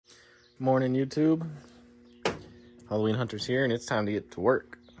Morning, YouTube. Halloween Hunter's here, and it's time to get to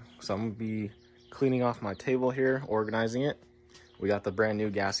work. So I'm gonna be cleaning off my table here, organizing it. We got the brand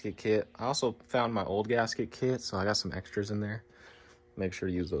new gasket kit. I also found my old gasket kit, so I got some extras in there. Make sure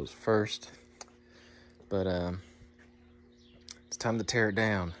to use those first. But it's time to tear it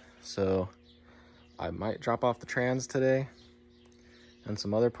down. So I might drop off the trans today and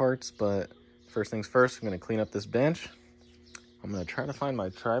some other parts, but first things first, I'm gonna clean up this bench. I'm gonna try to find my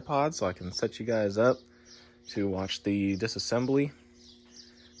tripod so I can set you guys up to watch the disassembly.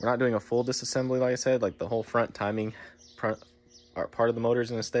 We're not doing a full disassembly, like I said, like the whole front timing part of the motor is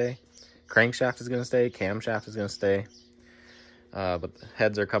gonna stay. Crankshaft is gonna stay, camshaft is gonna stay, but the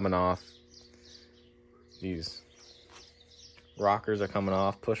heads are coming off. These rockers are coming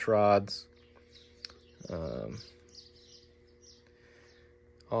off, push rods,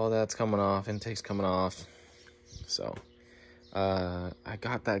 all that's coming off, intake's coming off. So I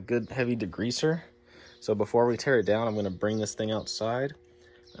got that good heavy degreaser. So before we tear it down, I'm gonna bring this thing outside.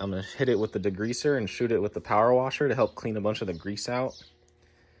 I'm gonna hit it with the degreaser and shoot it with the power washer to help clean a bunch of the grease out.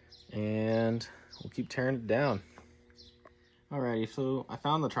 And we'll keep tearing it down. Alrighty, so I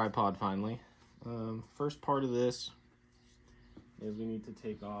found the tripod finally. First part of this is we need to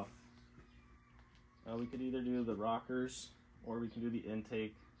take off. We could either do the rockers or we can do the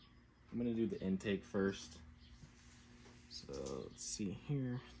intake. I'm gonna do the intake first. So let's see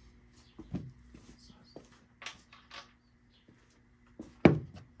here. I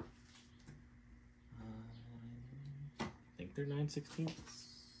think they're 9/16.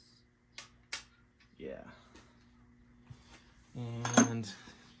 Yeah. And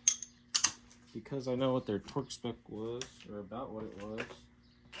because I know what their torque spec was, or about what it was,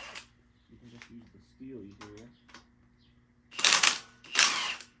 you can just use the steel here.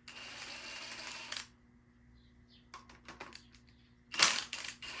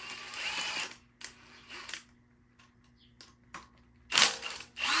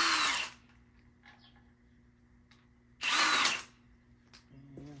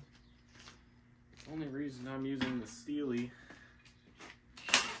 Only reason I'm using the Steely,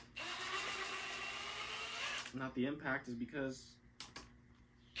 not the impact, is because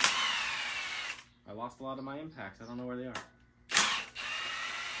I lost a lot of my impacts. I don't know where they are.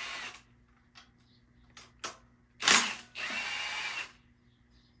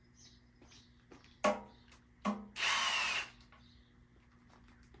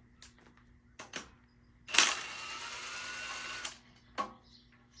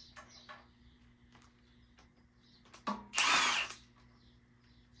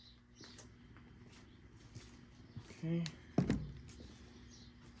 Okay.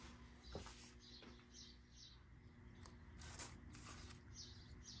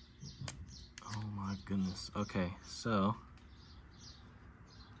 Oh my goodness. Okay, so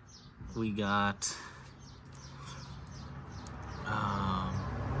we got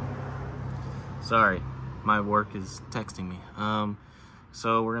sorry, my work is texting me.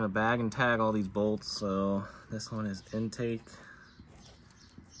 So we're gonna bag and tag all these bolts. So this one is intake.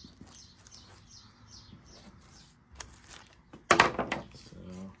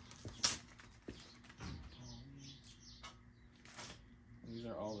 These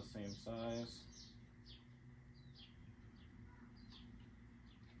are all the same size.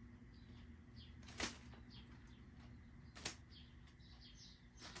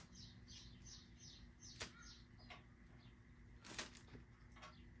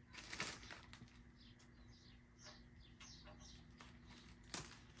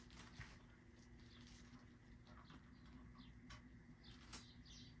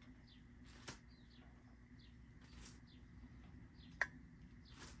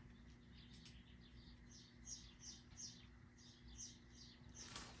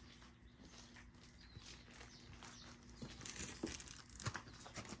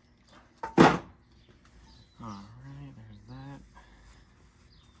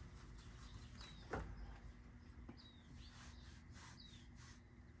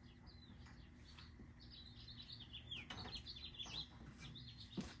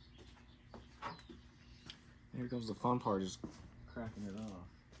 Here comes the fun part, just cracking it off.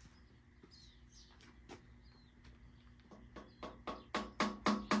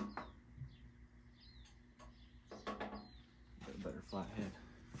 Get a better flat head.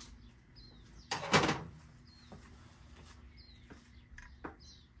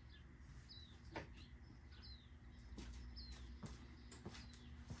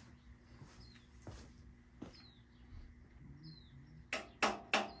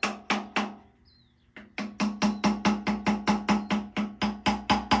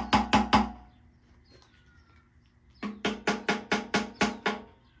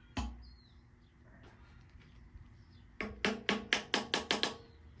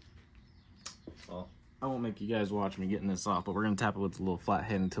 I won't make you guys watch me getting this off, but we're gonna tap it with a little flat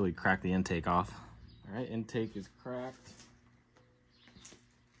head until we crack the intake off. All right, intake is cracked.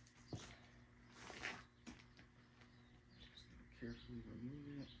 Just carefully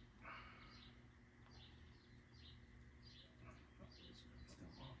remove it.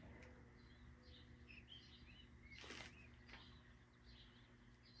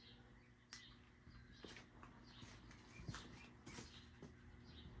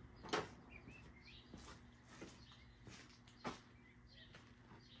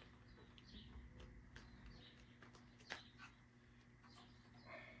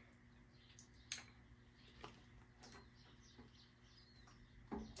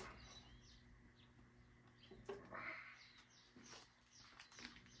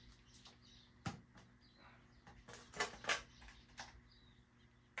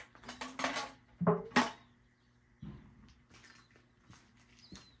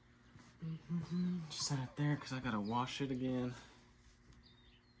 Just set it there because I gotta wash it again.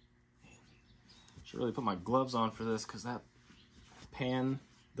 Should really put my gloves on for this because that pan,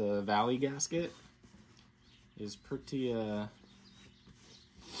 the valley gasket, is pretty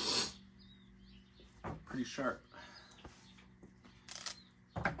sharp.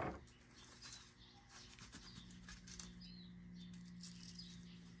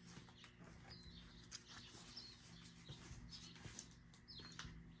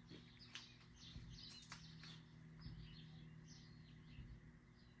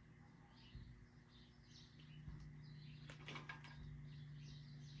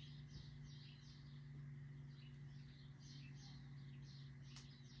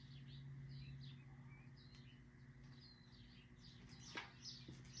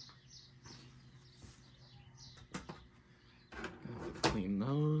 Clean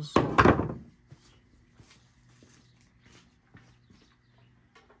those. Here's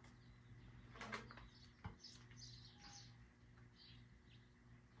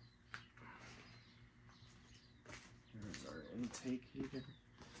our intake here.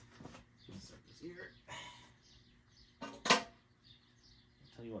 Set this here. I'll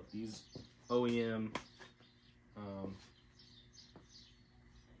tell you what, these OEM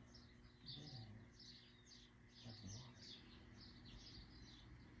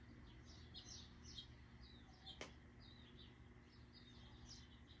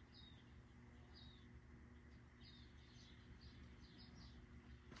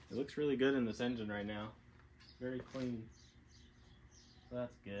it looks really good in this engine right now. Very clean. So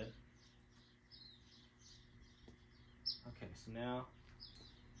that's good. Okay, so now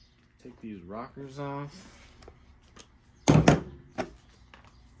take these rockers off.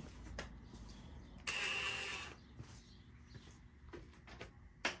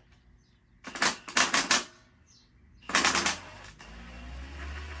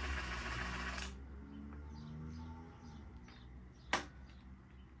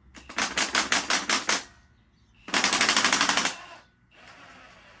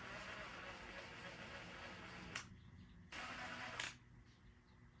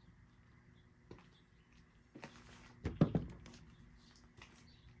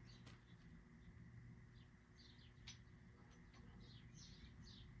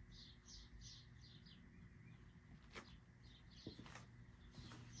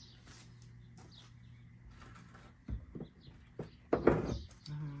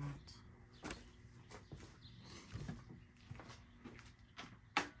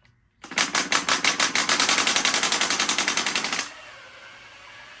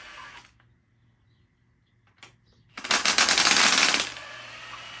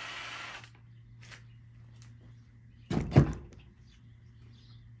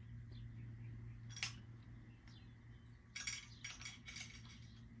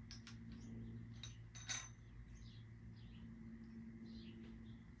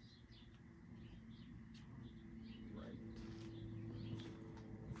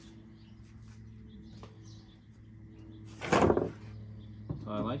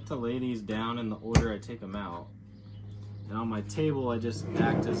 I like to lay these down in the order I take them out. And on my table, I just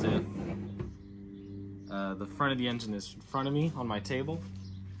act as if the front of the engine is in front of me on my table.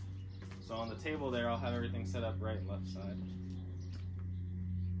 So on the table there, I'll have everything set up right and left side.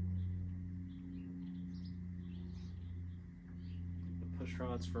 The push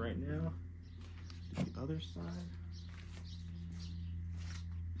rods for right now. The other side.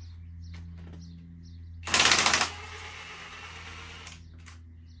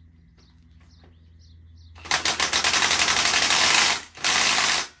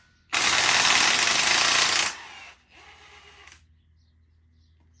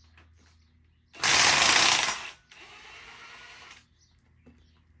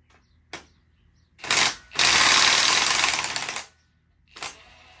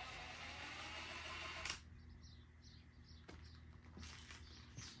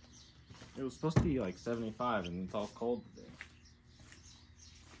 It was supposed to be like 75 and it's all cold today.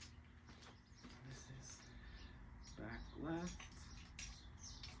 This is back left.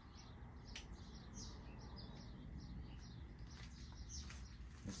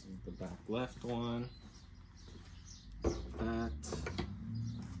 This is the back left one. That.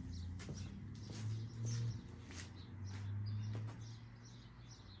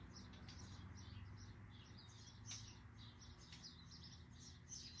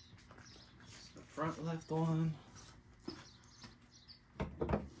 Front left one.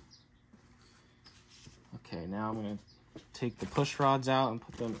 Okay, now I'm going to take the push rods out and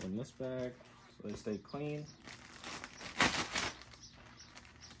put them in this bag so they stay clean.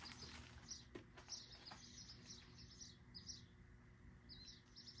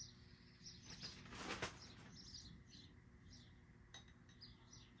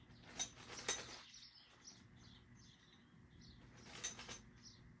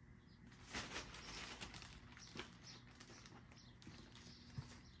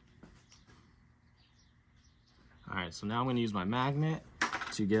 All right, so now I'm going to use my magnet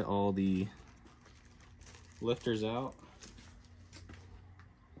to get all the lifters out.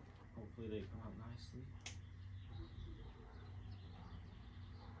 Hopefully they come out nicely.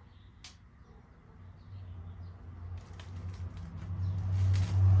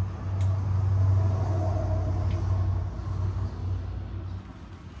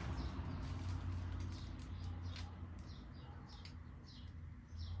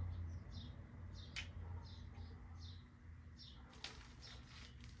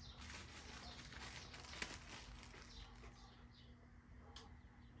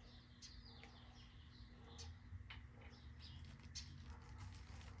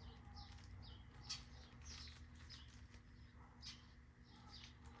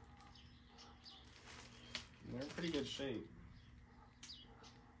 They're in pretty good shape.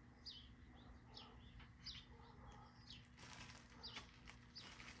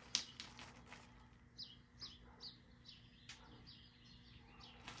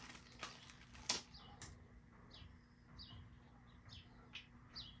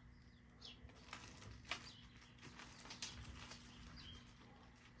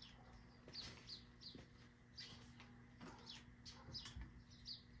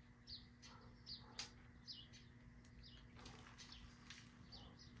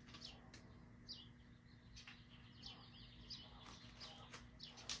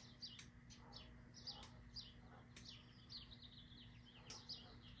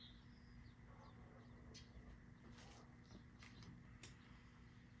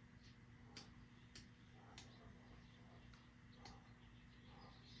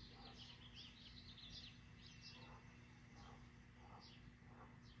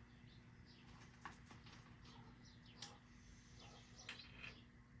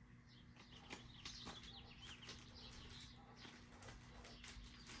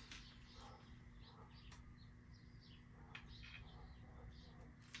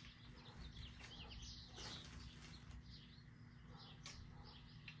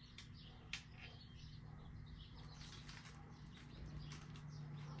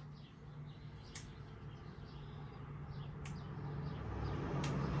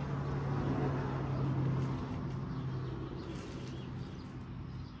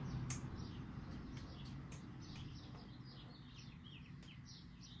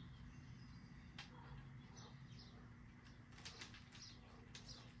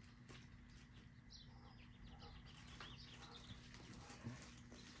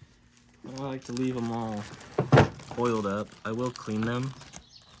 I like to leave them all oiled up. I will clean them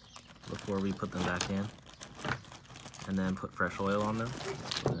before we put them back in and then put fresh oil on them.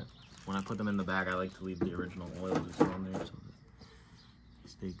 But when I put them in the bag, I like to leave the original oil just on there so that they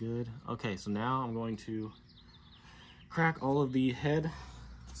stay good. Okay, so now I'm going to crack all of the head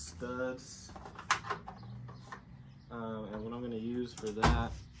studs. And what I'm going to use for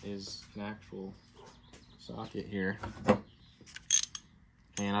that is an actual socket here.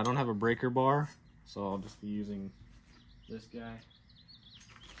 And I don't have a breaker bar, so I'll just be using this guy.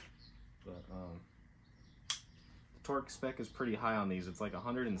 But the torque spec is pretty high on these. It's like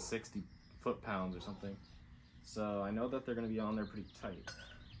 160 foot-pounds or something. So I know that they're going to be on there pretty tight.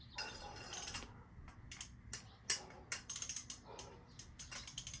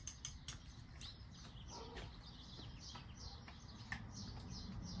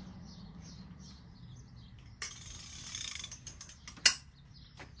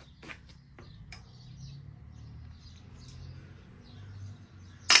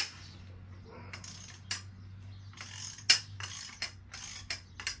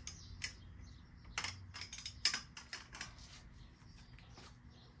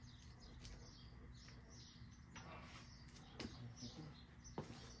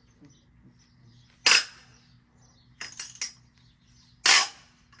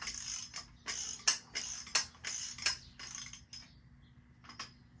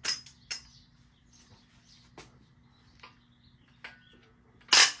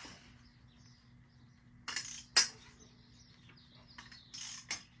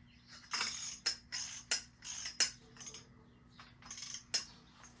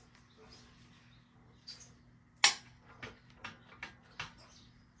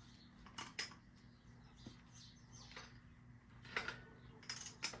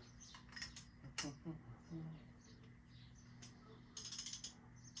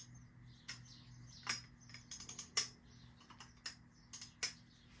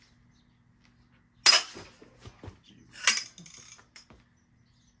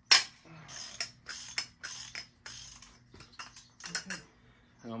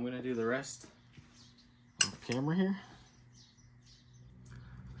 And I'm gonna do the rest off camera here.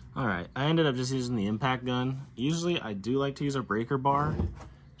 All right, I ended up just using the impact gun. Usually I do like to use a breaker bar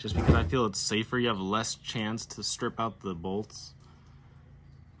just because I feel it's safer. You have less chance to strip out the bolts.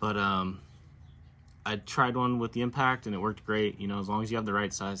 But I tried one with the impact and it worked great. You know, as long as you have the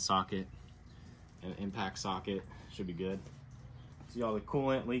right size socket and impact socket, should be good. See all the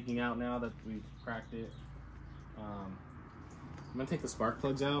coolant leaking out now that we've cracked it. I'm gonna take the spark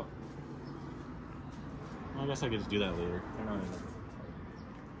plugs out. Well, I guess I could just do that later. They're not in there.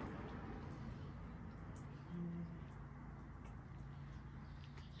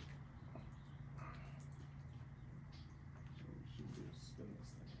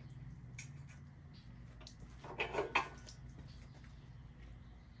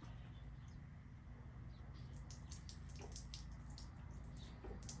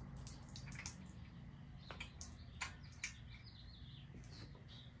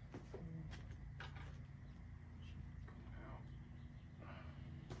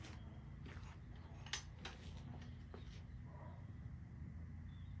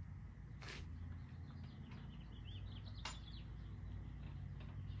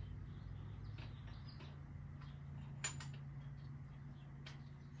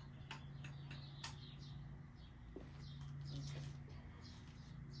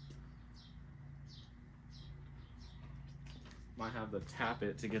 Might have to tap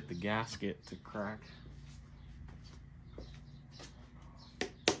it to get the gasket to crack.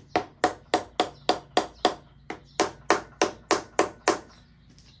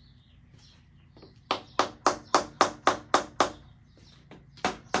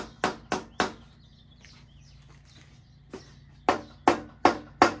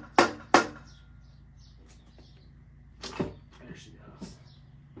 There she goes.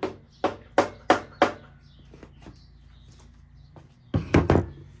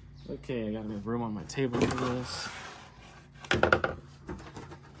 Okay, I got enough room on my table for this.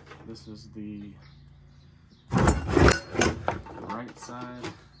 This is the right side.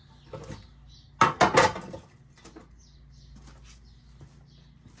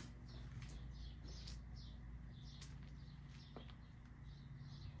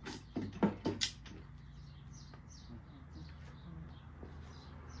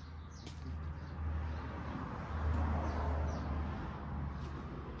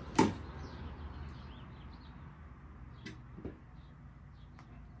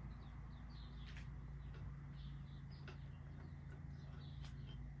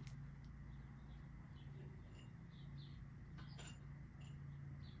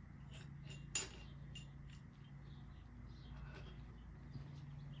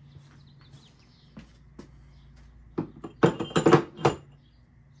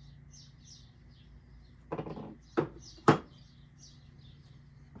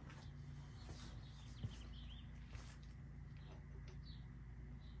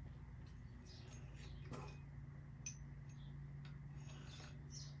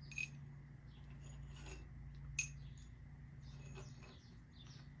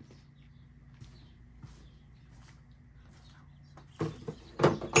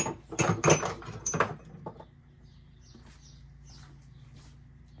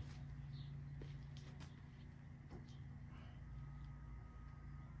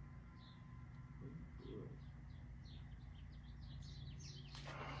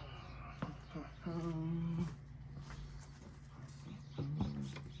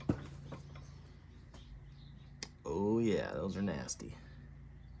 Oh yeah, those are nasty.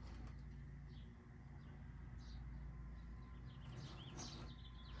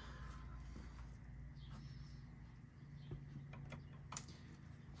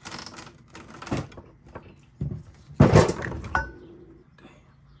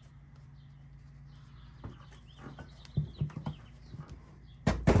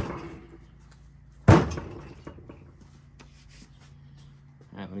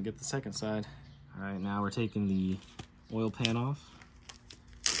 Alright, let me get the second side. Alright, now we're taking the oil pan off.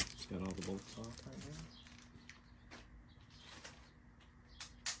 Just got all the bolts off right now.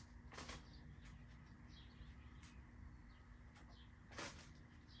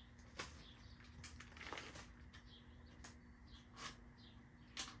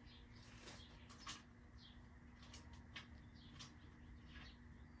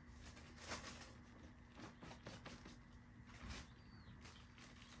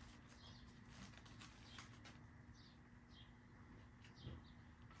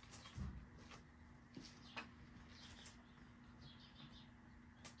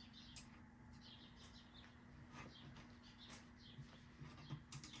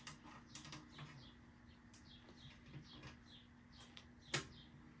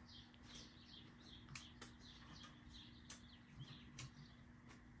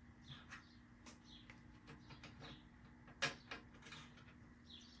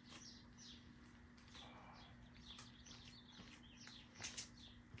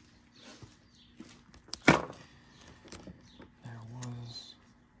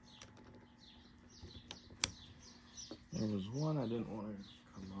 didn't want to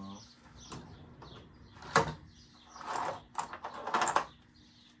come off.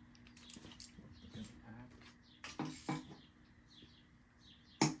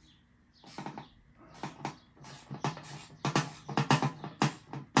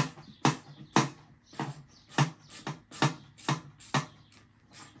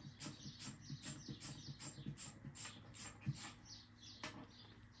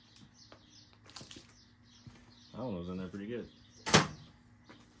 That one was in there pretty good.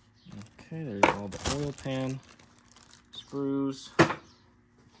 Okay, there's all the oil pan screws. Should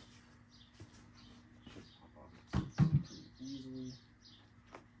pop off pretty easily.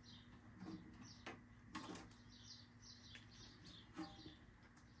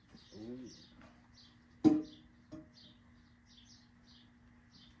 Ooh.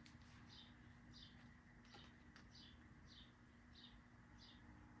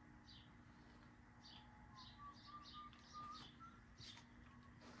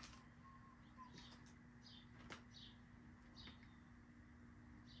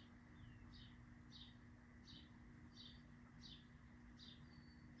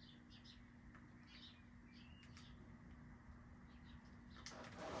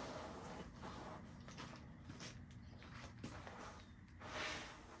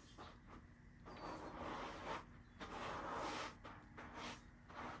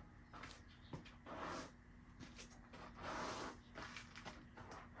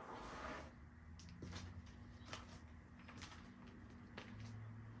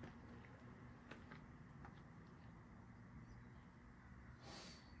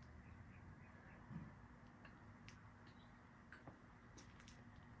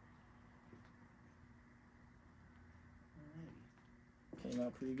 Came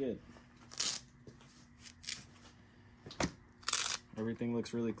out pretty good. Everything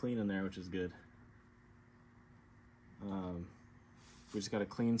looks really clean in there, which is good. We just got to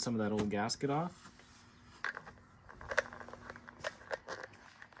clean some of that old gasket off.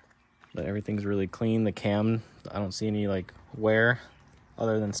 But everything's really clean. The cam, I don't see any like wear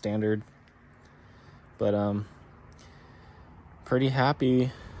other than standard. But pretty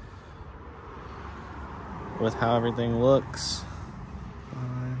happy with how everything looks.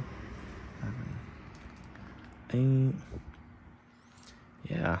 5, 7,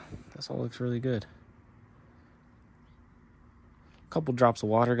 8. Yeah, this all looks really good. A couple drops of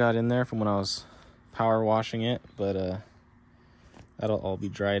water got in there from when I was power washing it, but that'll all be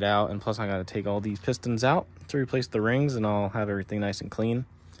dried out. And plus I got to take all these pistons out to replace the rings, and I'll have everything nice and clean.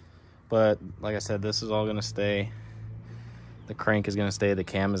 But like I said, this is all going to stay. The crank is going to stay. The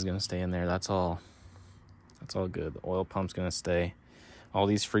cam is going to stay in there. That's all good. The oil pump's going to stay. All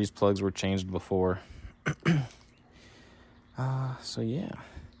these freeze plugs were changed before. So yeah,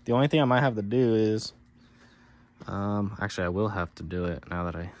 the only thing I might have to do is, actually I will have to do it now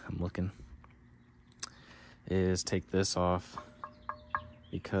that I'm looking, is take this off,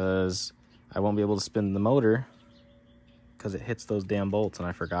 because I won't be able to spin the motor because it hits those damn bolts, and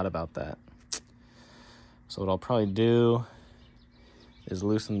I forgot about that. So what I'll probably do is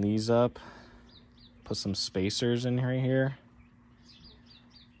loosen these up, put some spacers in right here.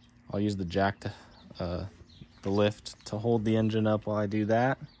 I'll use the jack to, the lift to hold the engine up while I do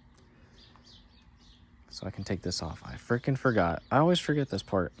that. So I can take this off. I freaking forgot. I always forget this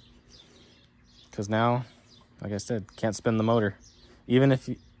part. Because now, like I said, can't spin the motor. Even if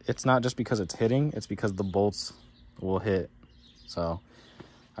it's not just because it's hitting, it's because the bolts will hit. So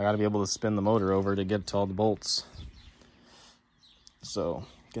I got to be able to spin the motor over to get to all the bolts. So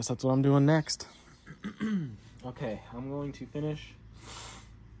I guess that's what I'm doing next. Okay, I'm going to finish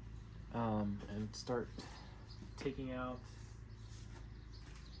and start taking out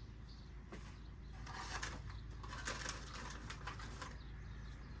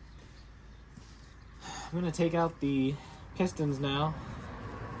I'm going to take out the pistons now.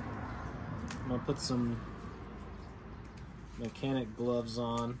 I'm going to put some mechanic gloves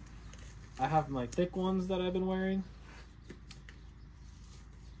on. I have my thick ones that I've been wearing,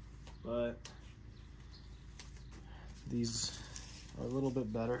 but these are a little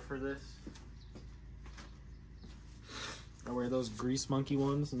bit better for this. I wear those grease monkey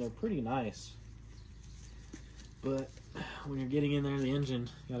ones and they're pretty nice, but when you're getting in there in the engine,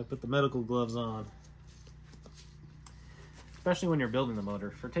 you gotta put the medical gloves on, especially when you're building the motor.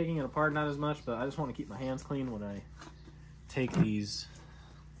 For taking it apart, not as much, but I just want to keep my hands clean when I take these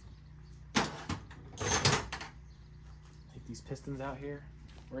pistons out here.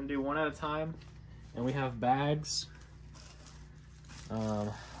 We're gonna do one at a time, and we have bags.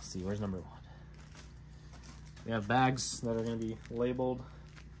 Let's see, where's number 1? We have bags that are going to be labeled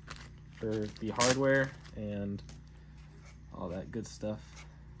for the hardware, and all that good stuff.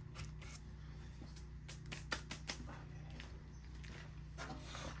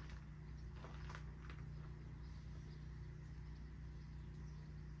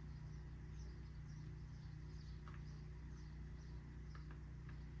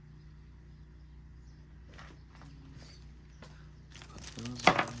 Put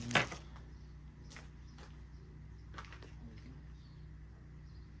those in.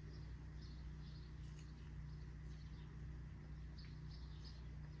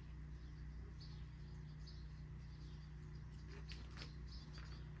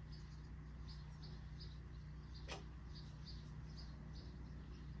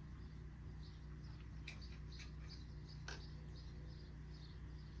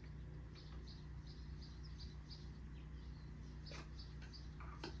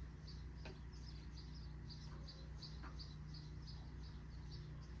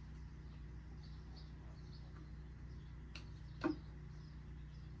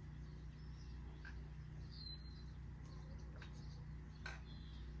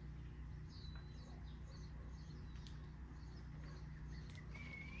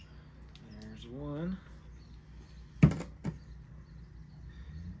 One.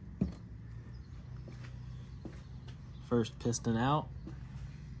 First piston out.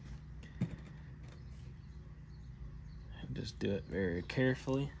 And just do it very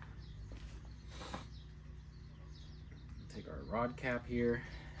carefully. Take our rod cap here,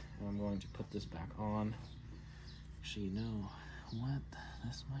 and I'm going to put this back on. Actually, you know what?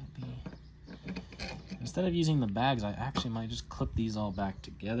 This might be... Instead of using the bags, I actually might just clip these all back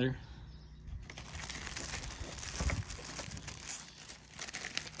together.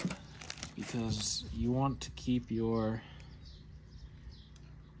 Because you want to keep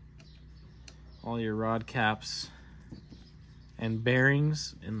all your rod caps and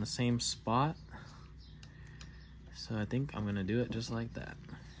bearings in the same spot. So I think I'm gonna do it just like that.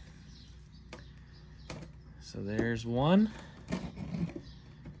 So there's one.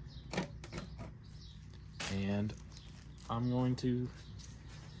 And I'm going to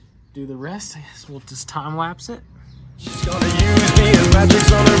do the rest. I guess we'll just time lapse it. She's gonna use me and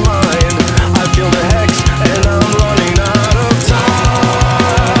magic's on her mind. I feel the hex and I'm running out of time.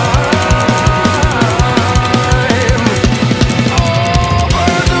 Oh,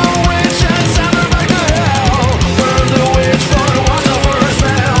 burn the witch and send her back to hell. Burn the witch, but watch out for her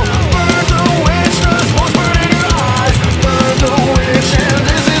smell. Burn the witch, the smoke's burning her eyes. Burn the witch and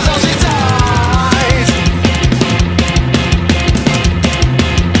this is how she dies.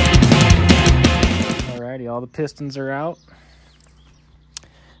 Alrighty, all the pistons are out.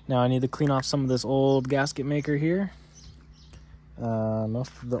 Now I need to clean off some of this old gasket maker here.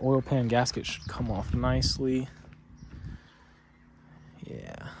 Most of the oil pan gasket should come off nicely.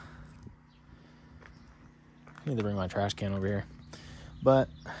 Yeah. I need to bring my trash can over here. But,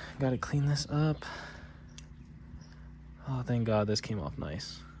 gotta clean this up. Oh, thank God this came off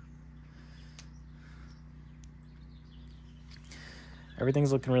nice.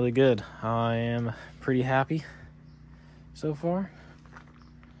 Everything's looking really good. I am pretty happy so far.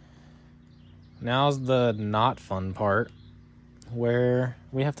 Now's the not fun part, where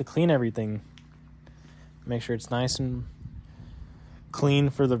we have to clean everything. Make sure it's nice and clean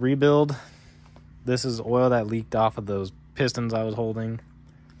for the rebuild. This is oil that leaked off of those pistons I was holding.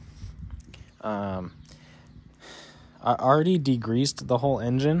 I already degreased the whole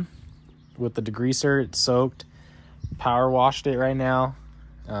engine with the degreaser. It's soaked. Power washed it right now.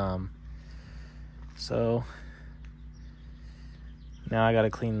 So now I gotta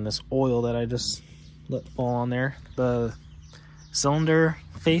clean this oil that I just let fall on there. The cylinder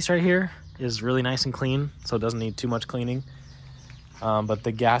face right here is really nice and clean, so it doesn't need too much cleaning. But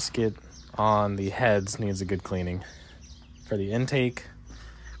the gasket on the heads needs a good cleaning. For the intake,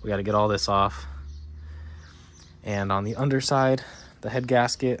 we gotta get all this off. And on the underside, the head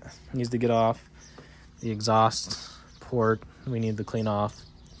gasket needs to get off. The exhaust port we need to clean off.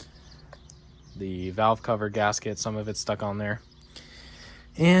 The valve cover gasket, some of it's stuck on there.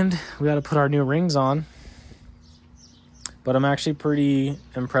 And we got to put our new rings on. But I'm actually pretty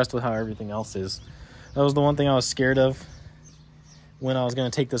impressed with how everything else is. That was the one thing I was scared of when I was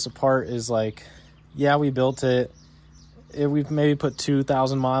going to take this apart, is like, yeah, we built it. We've maybe put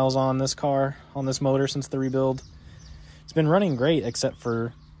 2,000 miles on this car, on this motor since the rebuild. It's been running great except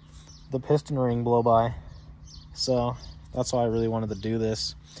for the piston ring blow by. So that's why I really wanted to do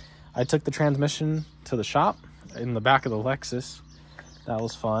this. I took the transmission to the shop in the back of the Lexus. That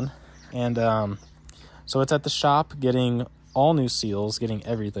was fun. And so it's at the shop getting all new seals, getting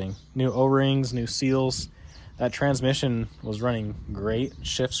everything. New O-rings, new seals. That transmission was running great,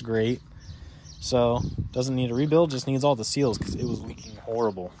 shifts great. So doesn't need a rebuild, just needs all the seals because it was leaking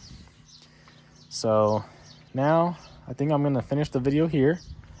horrible. So now I think I'm gonna finish the video here.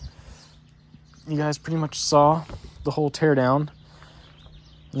 You guys pretty much saw the whole teardown.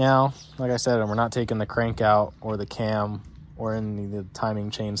 Now, like I said, we're not taking the crank out or the cam or any of the timing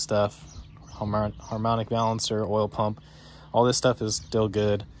chain stuff, harmonic balancer, oil pump. All this stuff is still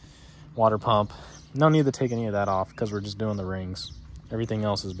good. Water pump. No need to take any of that off because we're just doing the rings. Everything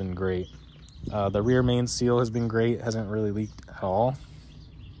else has been great. The rear main seal has been great. Hasn't really leaked at all.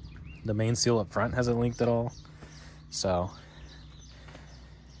 The main seal up front hasn't leaked at all. So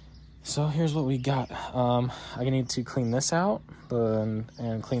here's what we got. I need to clean this out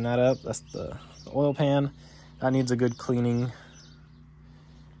and clean that up. That's the oil pan. That needs a good cleaning.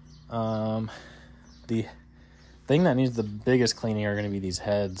 The thing that needs the biggest cleaning are going to be these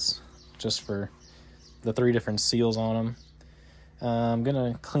heads, just for the 3 different seals on them. I'm going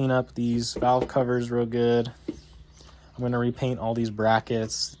to clean up these valve covers real good. I'm going to repaint all these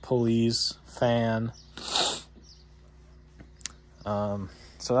brackets, pulleys, fan.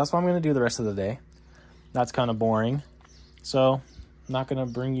 So that's what I'm going to do the rest of the day. That's kind of boring. So I'm not going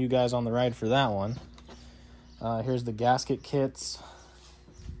to bring you guys on the ride for that one. Here's the gasket kits.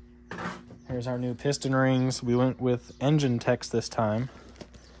 Here's our new piston rings. We went with Engine Techs this time.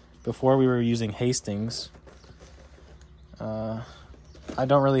 Before we were using Hastings. I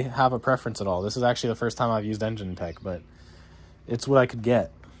don't really have a preference at all. This is actually the first time I've used Engine Tech, but it's what I could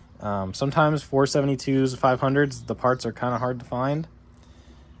get. Sometimes 472s, 500s, the parts are kind of hard to find.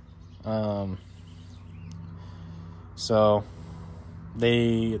 So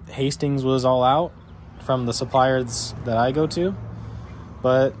Hastings was all out from the suppliers that I go to,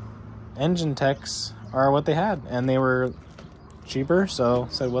 but Engine Techs are what they had, and they were cheaper, so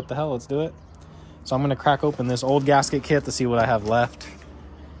said what the hell, let's do it. So I'm going to crack open this old gasket kit to see what I have left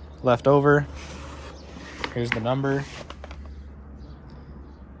over. Here's the number.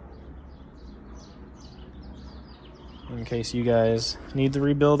 In case you guys need to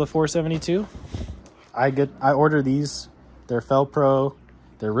rebuild a 472. I ordered these. They're Felpro.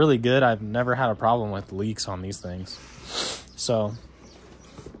 They're really good. I've never had a problem with leaks on these things. So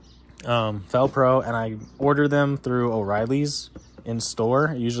Felpro, and I order them through O'Reilly's in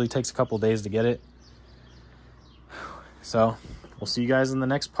store. It usually takes a couple days to get it. So we'll see you guys in the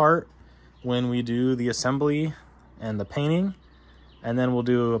next part when we do the assembly and the painting, and then we'll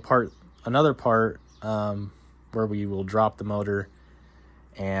do another part where we will drop the motor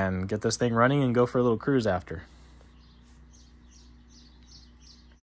and get this thing running and go for a little cruise after.